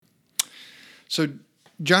So,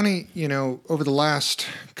 Johnny, over the last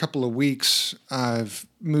couple of weeks, I've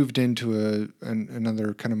moved into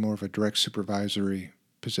another kind of more of a direct supervisory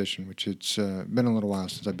position, which it's been a little while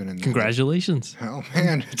since I've been in that. Congratulations. Oh,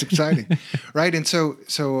 man, it's exciting. Right. And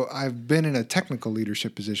so I've been in a technical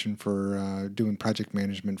leadership position for doing project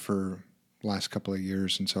management for the last couple of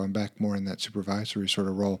years. And so I'm back more in that supervisory sort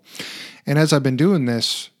of role. And as I've been doing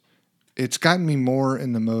this, it's gotten me more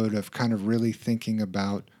in the mode of kind of really thinking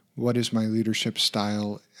about what is my leadership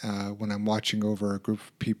style when I'm watching over a group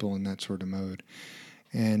of people in that sort of mode.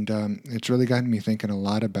 And it's really gotten me thinking a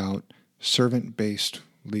lot about servant-based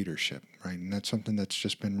leadership, right? And that's something that's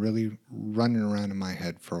just been really running around in my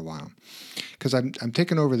head for a while. Because I'm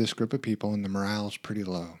taking over this group of people and the morale is pretty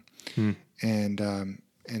low. And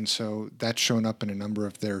so that's shown up in a number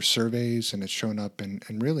of their surveys, and it's shown up in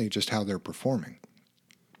really just how they're performing.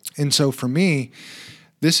 And so for me,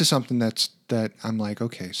 this is something that I'm like,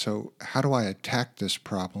 okay, so how do I attack this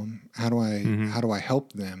problem? How do I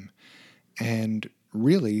help them? And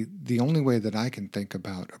really, the only way that I can think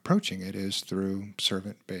about approaching it is through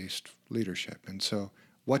servant-based leadership. And so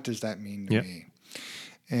what does that mean to me?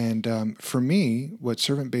 And for me, what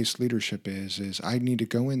servant-based leadership is I need to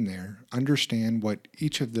go in there, understand what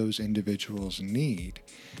each of those individuals need,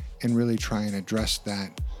 and really try and address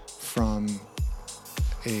that from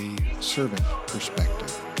a servant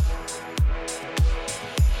perspective.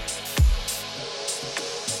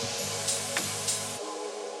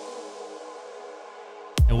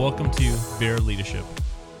 And welcome to Bear Leadership.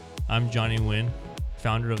 I'm Johnny Nguyen,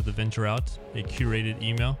 founder of The Venture Out, a curated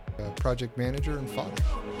email. Project manager and father.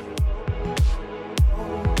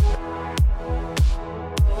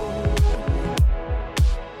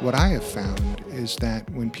 What I have found is that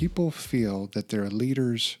when people feel that their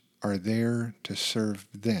leaders are there to serve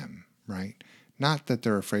them, right? Not that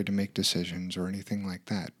they're afraid to make decisions or anything like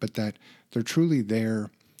that, but that they're truly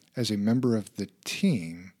there as a member of the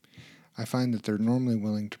team, I find that they're normally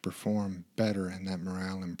willing to perform better and that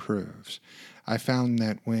morale improves. I found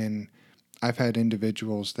that when I've had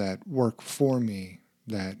individuals that work for me,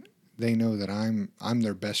 that they know that I'm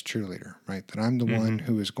their best cheerleader, right? That I'm the one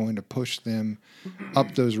who is going to push them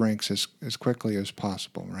up those ranks as quickly as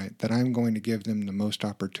possible, right? That I'm going to give them the most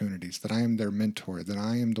opportunities, that I am their mentor, that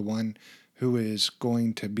I am the one who is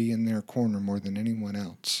going to be in their corner more than anyone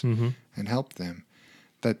else and help them.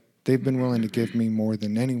 That they've been willing to give me more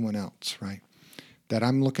than anyone else, right? That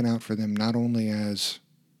I'm looking out for them not only as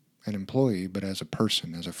an employee, but as a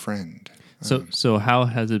person, as a friend. So how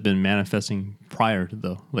has it been manifesting prior to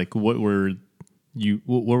though? Like what were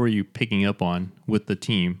you picking up on with the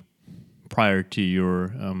team prior to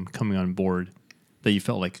your coming on board that you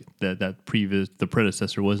felt like the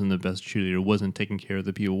predecessor wasn't the best cheerleader, wasn't taking care of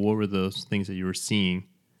the people? What were those things that you were seeing?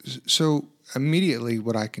 So immediately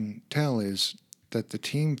what I can tell is that the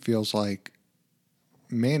team feels like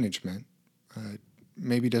management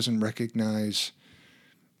maybe doesn't recognize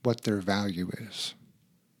what their value is.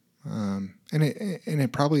 And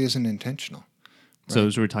it probably isn't intentional. Right? So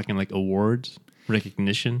as we're talking like awards,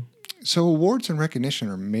 recognition? So awards and recognition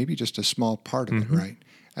are maybe just a small part of it, right?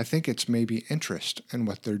 I think it's maybe interest in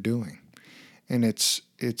what they're doing. And it's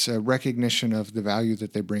a recognition of the value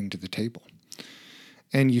that they bring to the table.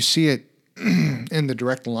 And you see it in the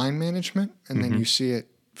direct line management, and then you see it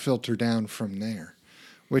filter down from there,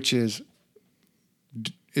 which is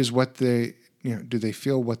what they, do they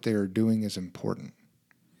feel what they are doing is important?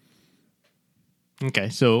 Okay,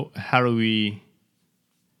 so how do we,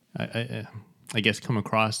 I guess, come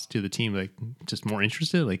across to the team like just more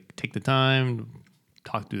interested? Like take the time,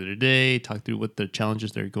 talk through their day, talk through what the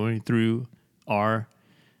challenges they're going through are,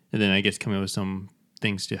 and then I guess come up with some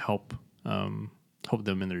things to help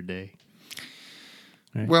them in their day.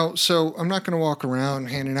 Right. Well, so I'm not going to walk around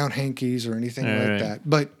handing out hankies or anything like that.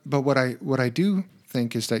 But what I do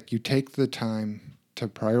think is that you take the time to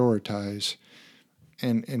prioritize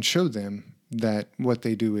and show them that what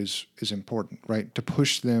they do is important, right? To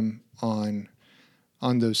push them on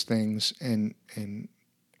those things and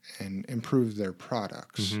improve their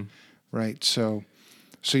products, right? So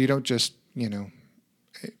you don't just,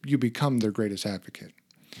 you become their greatest advocate.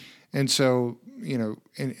 And so,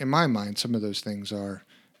 in my mind, some of those things are,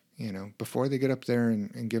 before they get up there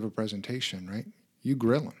and give a presentation, right? You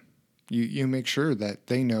grill them. You make sure that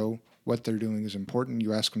they know what they're doing is important.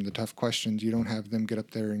 You ask them the tough questions. You don't have them get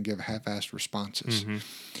up there and give half-assed responses.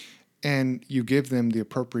 And you give them the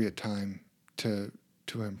appropriate time to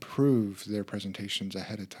improve their presentations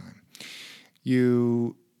ahead of time.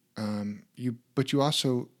 But you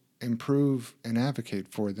also improve and advocate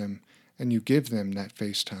for them, and you give them that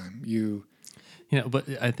face time. But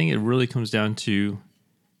I think it really comes down to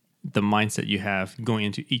the mindset you have going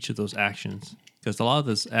into each of those actions. Because a lot of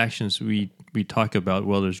those actions we talk about,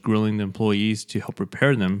 well, there's grilling the employees to help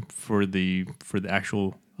prepare them for the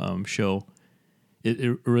actual show.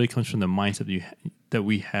 It really comes from the mindset that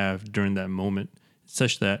we have during that moment,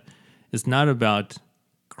 such that it's not about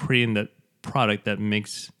creating that product that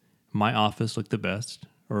makes my office look the best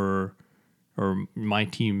or my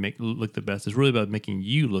team look the best. It's really about making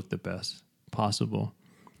you look the best possible.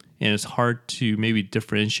 And it's hard to maybe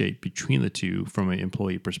differentiate between the two from an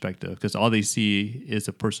employee perspective because all they see is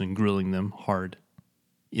a person grilling them hard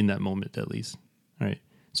in that moment, at least. All right.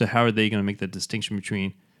 So how are they going to make that distinction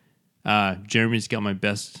between Jeremy's got my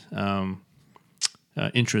best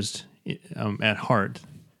interest at heart,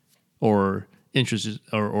 or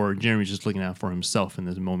or Jeremy's just looking out for himself in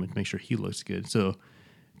this moment to make sure he looks good. So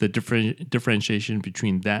the differentiation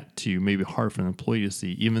between that two may be hard for an employee to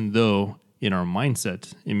see, even though in our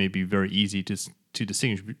mindset it may be very easy to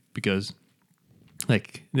distinguish, because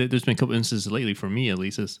like there's been a couple instances lately for me at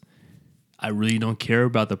least is I really don't care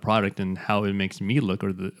about the product and how it makes me look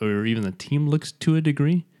or even the team looks to a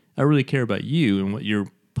degree. I really care about you and what you're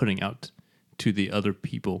putting out to the other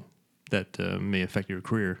people that may affect your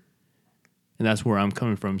career. And that's where I'm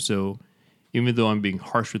coming from. So even though I'm being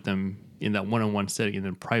harsh with them in that one-on-one setting, in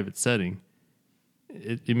a private setting,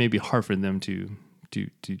 it may be hard for them to see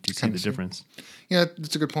the difference. Yeah,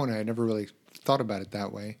 that's a good point. I never really thought about it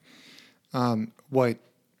that way. What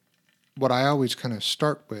I always kind of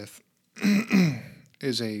start with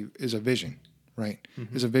is a vision, right?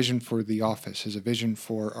 Mm-hmm. Is a vision for the office, is a vision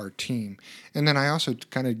for our team. And then I also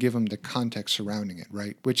kind of give them the context surrounding it,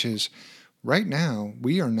 right? Which is right now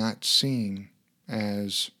we are not seen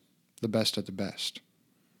as the best of the best.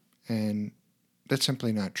 And that's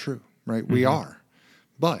simply not true, right? Mm-hmm. We are.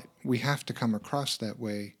 But we have to come across that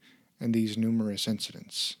way in these numerous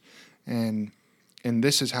incidents. And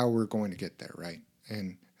this is how we're going to get there, right?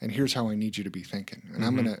 And here's how I need you to be thinking. And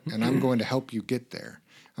mm-hmm. I'm going to help you get there.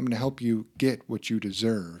 I'm going to help you get what you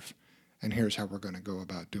deserve. And here's how we're going to go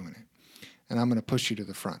about doing it. And I'm going to push you to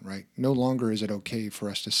the front, right? No longer is it okay for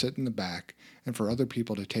us to sit in the back and for other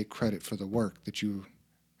people to take credit for the work that you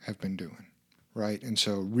have been doing, right? And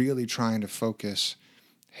so really trying to focus,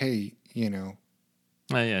 hey,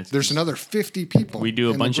 there's another 50 people. We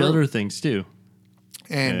do a bunch of other things too.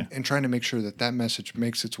 And trying to make sure that message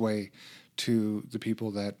makes its way to the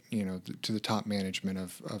people that, to the top management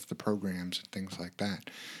of the programs and things like that.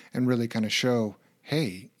 And really kind of show,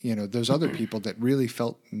 hey, those other people that really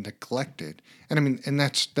felt neglected. And I mean, and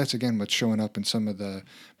that's again what's showing up in some of the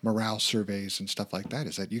morale surveys and stuff like that,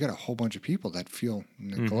 is that you got a whole bunch of people that feel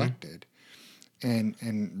neglected, mm-hmm.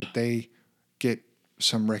 and they get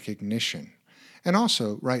some recognition. And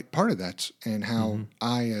also, right, part of that's in how mm-hmm.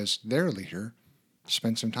 I, as their leader,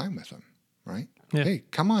 spend some time with them, right? Yeah. Hey,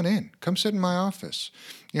 come on in, come sit in my office,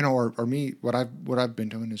 or me. What I've been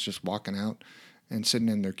doing is just walking out and sitting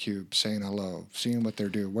in their cube, saying hello, seeing what they're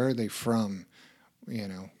doing, where are they from,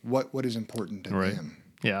 what is important to them.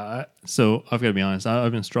 Yeah. So I've got to be honest.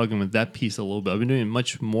 I've been struggling with that piece a little bit. I've been doing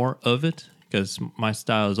much more of it because my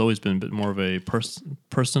style has always been a bit more of a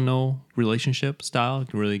personal relationship style.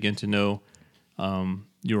 To really get to know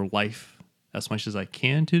your life as much as I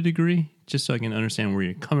can to a degree, just so I can understand where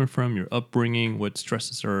you're coming from, your upbringing, what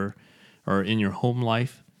stresses are in your home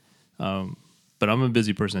life. But I'm a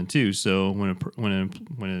busy person too, so when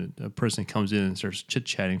a person comes in and starts chit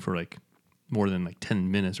chatting for like more than like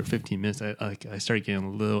 10 minutes or 15 minutes, I start getting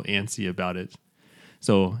a little antsy about it.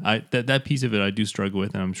 So that piece of it I do struggle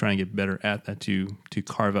with, and I'm trying to get better at that to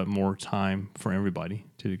carve out more time for everybody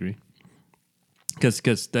to a degree.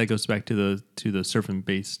 Because that goes back to the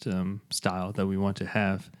servant-based style that we want to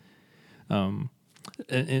have. An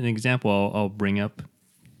example I'll bring up,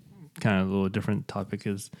 kind of a little different topic,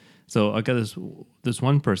 is so I got this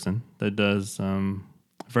one person that does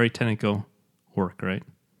very technical work, right?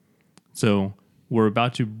 So we're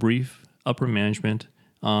about to brief upper management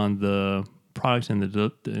on the products and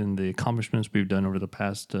the accomplishments we've done over the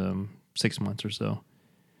past 6 months or so,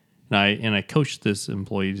 and I coached this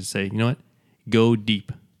employee to say, you know what? Go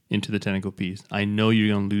deep into the technical piece. I know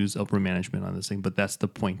you're going to lose upper management on this thing, but that's the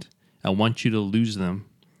point. I want you to lose them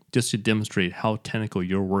just to demonstrate how technical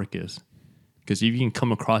your work is. Because if you can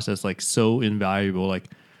come across as like so invaluable, like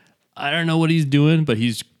I don't know what he's doing, but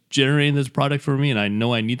he's generating this product for me, and I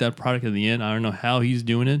know I need that product at the end. I don't know how he's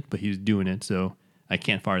doing it, but he's doing it, so I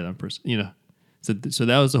can't fire that person. So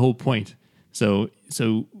that was the whole point. So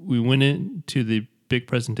we went into the big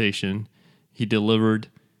presentation. He delivered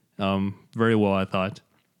very well, I thought.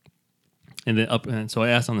 And so I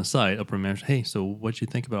asked on the side, upper management, hey, so what'd you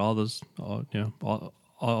think about all those,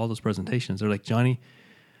 all those presentations? They're like, Johnny,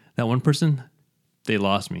 that one person, they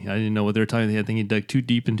lost me. I didn't know what they were talking about. I think he dug too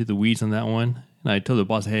deep into the weeds on that one. And I told the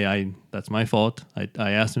boss, hey, that's my fault.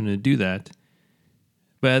 I asked him to do that.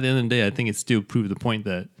 But at the end of the day, I think it still proved the point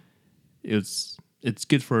that it's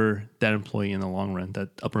good for that employee in the long run, that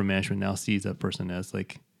upper management now sees that person as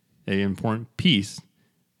like an important piece.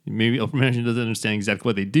 Maybe upper management doesn't understand exactly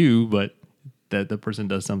what they do, but that the person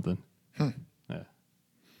does something. Yeah.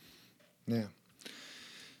 Yeah.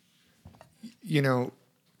 You know,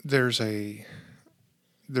 there's a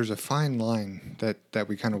fine line that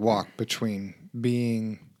we kind of walk between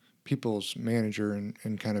being people's manager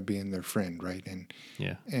and kind of being their friend, right?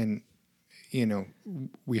 And you know,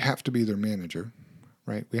 we have to be their manager,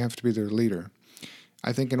 right? We have to be their leader.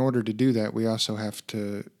 I think in order to do that, we also have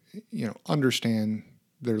to, understand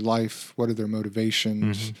their life, what are their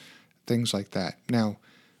motivations, things like that. Now,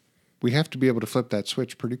 we have to be able to flip that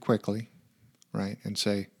switch pretty quickly, right? And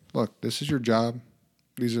say, look, this is your job.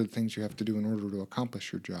 These are the things you have to do in order to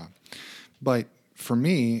accomplish your job. But for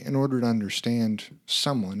me, in order to understand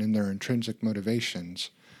someone and their intrinsic motivations,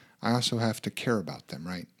 I also have to care about them,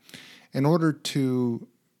 right? In order to,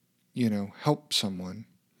 help someone,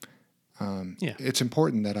 it's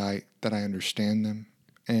important that I understand them,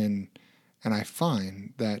 and I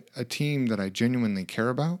find that a team that I genuinely care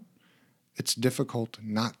about, it's difficult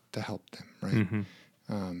not to help them,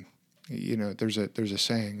 right? There's a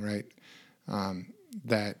saying, right,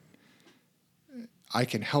 that I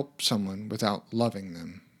can help someone without loving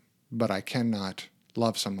them, but I cannot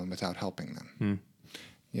love someone without helping them.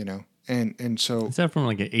 And so is that from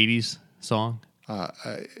like an 80s song?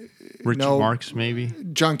 Richard Marx, maybe?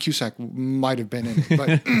 John Cusack might have been in it,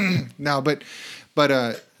 but no, but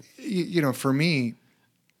for me,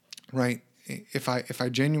 right, if I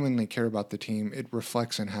genuinely care about the team, it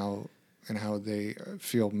reflects in how they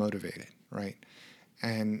feel motivated, right?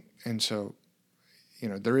 And so,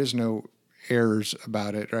 there is no errors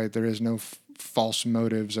about it, right? There is no false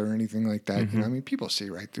motives or anything like that. People see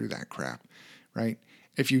right through that crap, right?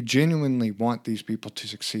 If you genuinely want these people to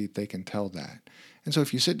succeed, they can tell that. And so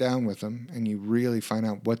if you sit down with them and you really find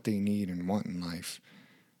out what they need and want in life,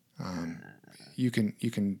 you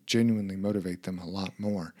can genuinely motivate them a lot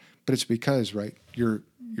more. But it's because, right, you're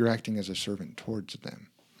acting as a servant towards them.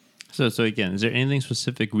 So again, is there anything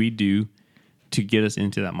specific we do to get us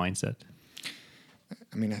into that mindset?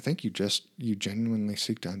 I think you genuinely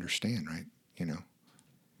seek to understand, right?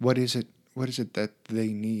 What is it that they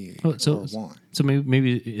need or want? So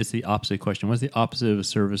maybe it's the opposite question. What's the opposite of a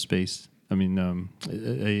service-based?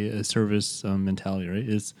 A service mentality, right?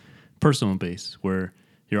 It's personal based, where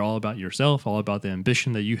you're all about yourself, all about the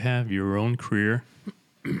ambition that you have, your own career.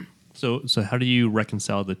 So how do you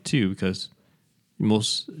reconcile the two? Because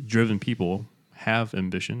most driven people have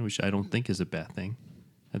ambition, which I don't think is a bad thing.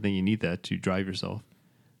 I think you need that to drive yourself.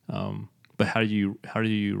 But how do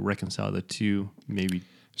you reconcile the two? Maybe.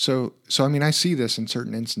 So I see this in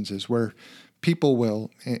certain instances where people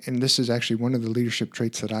will, and this is actually one of the leadership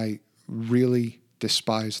traits that I really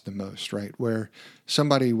despise the most, right? Where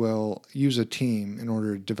somebody will use a team in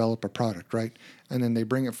order to develop a product, right? And then they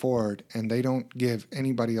bring it forward and they don't give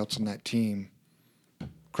anybody else on that team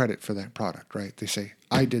credit for that product, right? They say,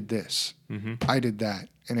 I did this, I did that,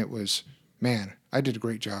 and it was, man, I did a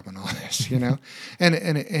great job on all this,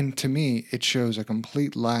 And to me, it shows a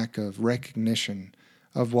complete lack of recognition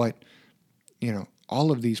of what,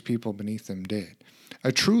 all of these people beneath them did.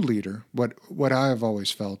 A true leader, what I have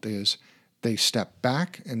always felt is they step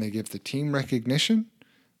back and they give the team recognition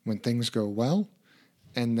when things go well,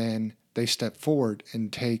 and then they step forward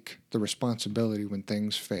and take the responsibility when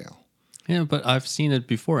things fail. Yeah, but I've seen it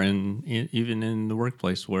before, and even in the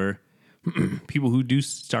workplace, where people who do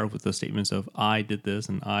start with the statements of "I did this"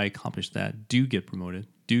 and "I accomplished that" do get promoted,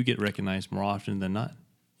 do get recognized more often than not.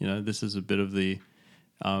 This is a bit of the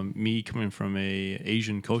me coming from a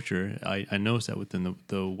Asian culture. I noticed that within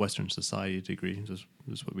the Western society degree. This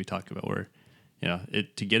is what we talk about. Where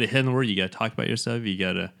to get ahead in the world, you got to talk about yourself. You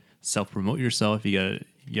got to self-promote yourself. You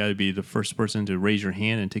got to be the first person to raise your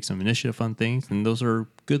hand and take some initiative on things. And those are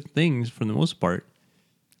good things for the most part.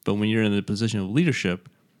 But when you're in the position of leadership,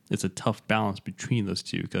 it's a tough balance between those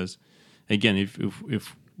two. Because again,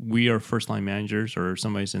 if we are first line managers or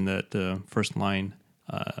somebody's in that first line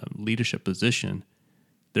leadership position,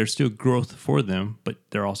 there's still growth for them, but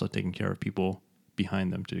they're also taking care of people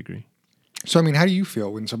behind them to a degree. So, how do you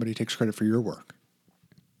feel when somebody takes credit for your work?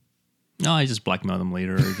 No, I just blackmail them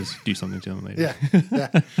later, or just do something to them later.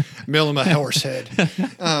 Yeah. Mill them a horse head.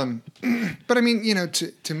 But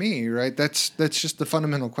to me, right, that's just the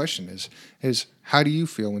fundamental question is how do you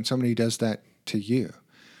feel when somebody does that to you,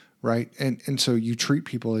 right? And so you treat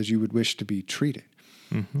people as you would wish to be treated.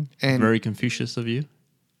 And Very Confucius of you.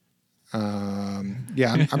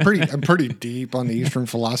 yeah, I'm pretty deep on the Eastern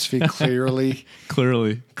philosophy. Clearly,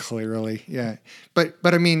 yeah. But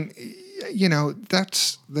I mean,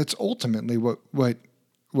 that's ultimately what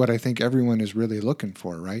I think everyone is really looking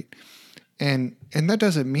for, right? And that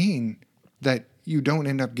doesn't mean that you don't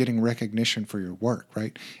end up getting recognition for your work,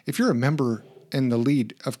 right? If you're a member in the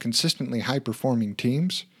lead of consistently high performing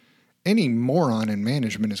teams, any moron in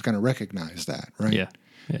management is going to recognize that, right? Yeah.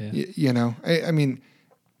 I mean.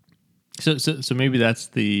 So maybe that's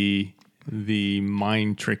the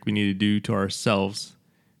mind trick we need to do to ourselves,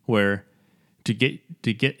 where to get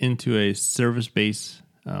into a service based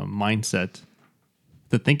mindset,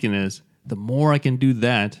 the thinking is the more I can do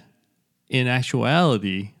that, in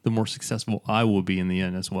actuality, the more successful I will be in the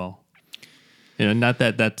end as well. Not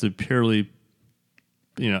that that's a purely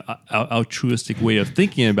altruistic way of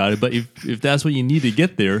thinking about it, but if that's what you need to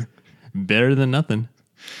get there, better than nothing.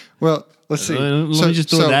 Well, let's see. Let me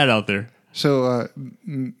just throw that out there. So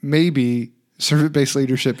maybe service-based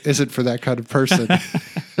leadership isn't for that kind of person.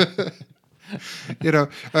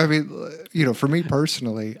 I mean, for me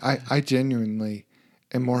personally, I genuinely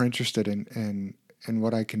am more interested in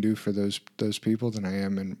what I can do for those people than I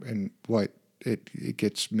am in what it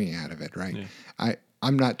gets me out of it, right? Yeah.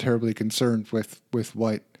 I'm not terribly concerned with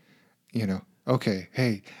what, okay,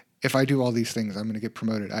 hey, if I do all these things, I'm going to get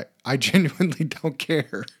promoted. I genuinely don't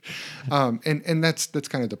care. And that's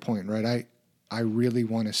kind of the point, right? I really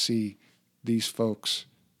want to see these folks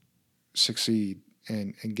succeed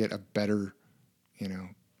and get a better,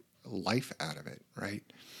 life out of it, right?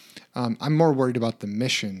 I'm more worried about the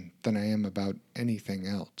mission than I am about anything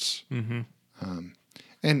else. Mm-hmm.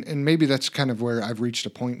 And maybe that's kind of where I've reached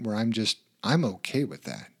a point where I'm okay with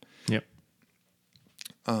that. Yep.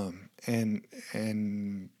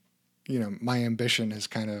 And my ambition is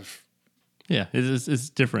kind of... Yeah, it's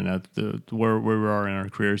different at where we are in our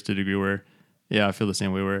careers to a degree where, yeah, I feel the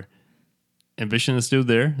same way, where ambition is still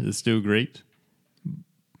there. It's still great.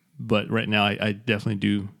 But right now, I definitely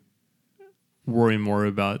do worry more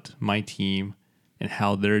about my team and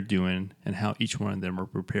how they're doing and how each one of them are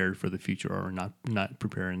prepared for the future or not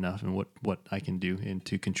prepared enough, and what I can do and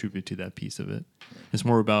to contribute to that piece of it. It's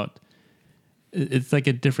more about, it's like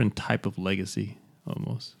a different type of legacy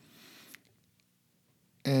almost.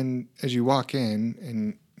 And as you walk in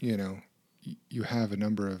and, you have a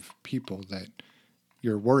number of people that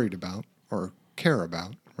you're worried about or care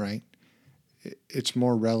about, right? It's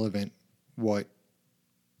more relevant what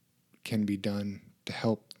can be done to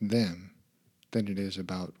help them than it is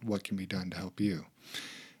about what can be done to help you.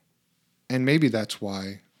 And maybe that's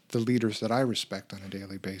why the leaders that I respect on a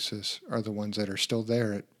daily basis are the ones that are still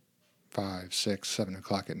there at 5, 6, 7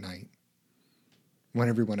 o'clock at night when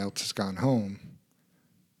everyone else has gone home.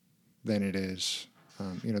 Than it is,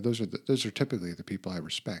 those are typically the people I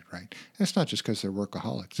respect, right? And it's not just because they're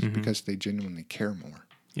workaholics; it's because they genuinely care more.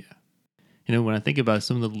 Yeah, when I think about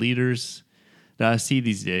some of the leaders that I see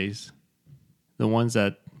these days, the ones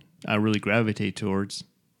that I really gravitate towards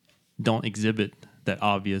don't exhibit that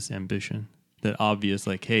obvious ambition, that obvious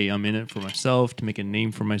like, hey, I'm in it for myself, to make a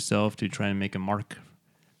name for myself, to try and make a mark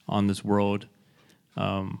on this world.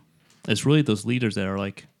 It's really those leaders that are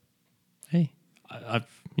like, hey, I've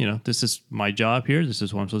this is my job here. This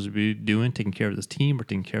is what I'm supposed to be doing, taking care of this team or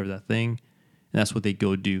taking care of that thing. And that's what they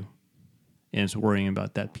go do. And it's worrying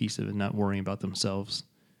about that piece of it, not worrying about themselves.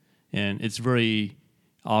 And it's very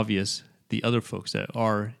obvious the other folks that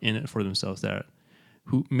are in it for themselves, that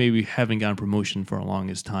who maybe haven't gotten promotion for the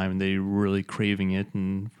longest time and they're really craving it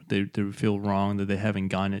and they feel wrong that they haven't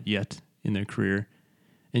gotten it yet in their career.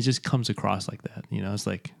 And it just comes across like that. It's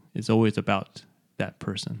like it's always about that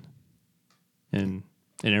person. And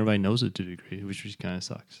everybody knows it to a degree, which just kind of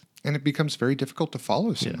sucks. And it becomes very difficult to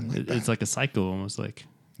follow someone like that. It's like a cycle almost, like.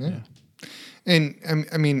 Yeah. And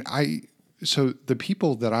I mean, so the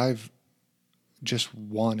people that I've just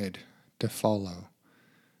wanted to follow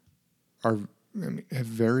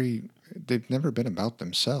they've never been about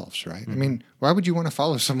themselves, right? Mm-hmm. I mean, why would you want to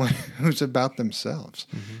follow someone who's about themselves?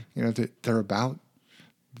 Mm-hmm. They're about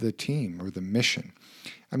the team or the mission.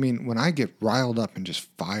 I mean, when I get riled up and just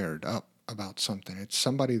fired up about something, it's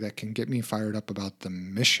somebody that can get me fired up about the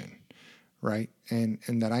mission, right? And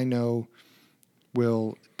that I know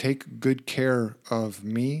will take good care of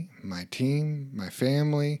me, my team, my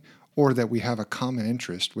family, or that we have a common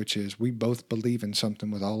interest, which is we both believe in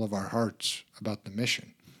something with all of our hearts about the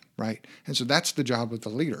mission, right? And so that's the job of the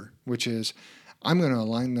leader, which is I'm going to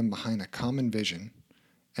align them behind a common vision,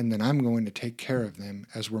 and then I'm going to take care of them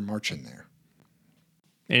as we're marching there.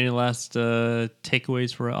 Any last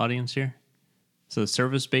takeaways for our audience here? So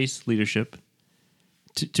service-based leadership,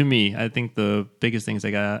 to me, I think the biggest things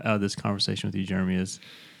I got out of this conversation with you, Jeremy, is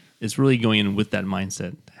it's really going in with that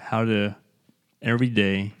mindset. How to every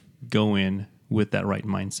day go in with that right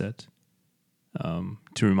mindset,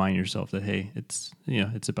 to remind yourself that, hey, it's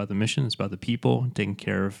about the mission, it's about the people, taking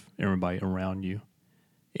care of everybody around you,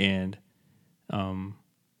 and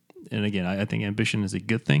again, I think ambition is a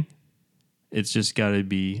good thing. It's just got to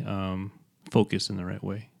be focused in the right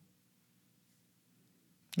way.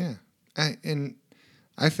 Yeah, I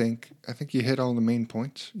think you hit all the main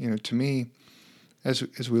points. To me,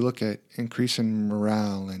 as we look at increasing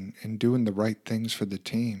morale and doing the right things for the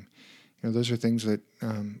team, those are things that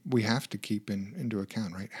we have to keep into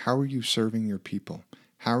account, right? How are you serving your people?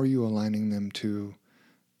 How are you aligning them to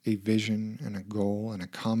a vision and a goal and a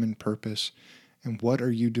common purpose? And what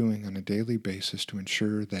are you doing on a daily basis to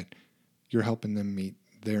ensure that you're helping them meet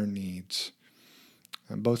their needs,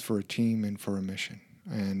 both for a team and for a mission?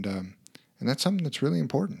 And that's something that's really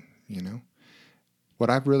important, What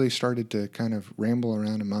I've really started to kind of ramble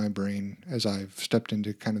around in my brain as I've stepped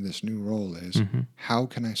into kind of this new role is, how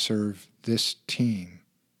can I serve this team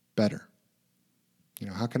better?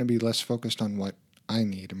 How can I be less focused on what I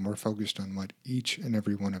need and more focused on what each and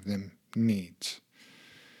every one of them needs?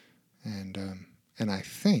 And I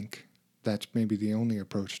think that's maybe the only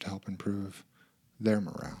approach to help improve their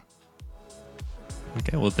morale.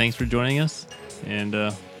 Okay, well, thanks for joining us, and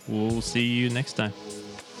we'll see you next time.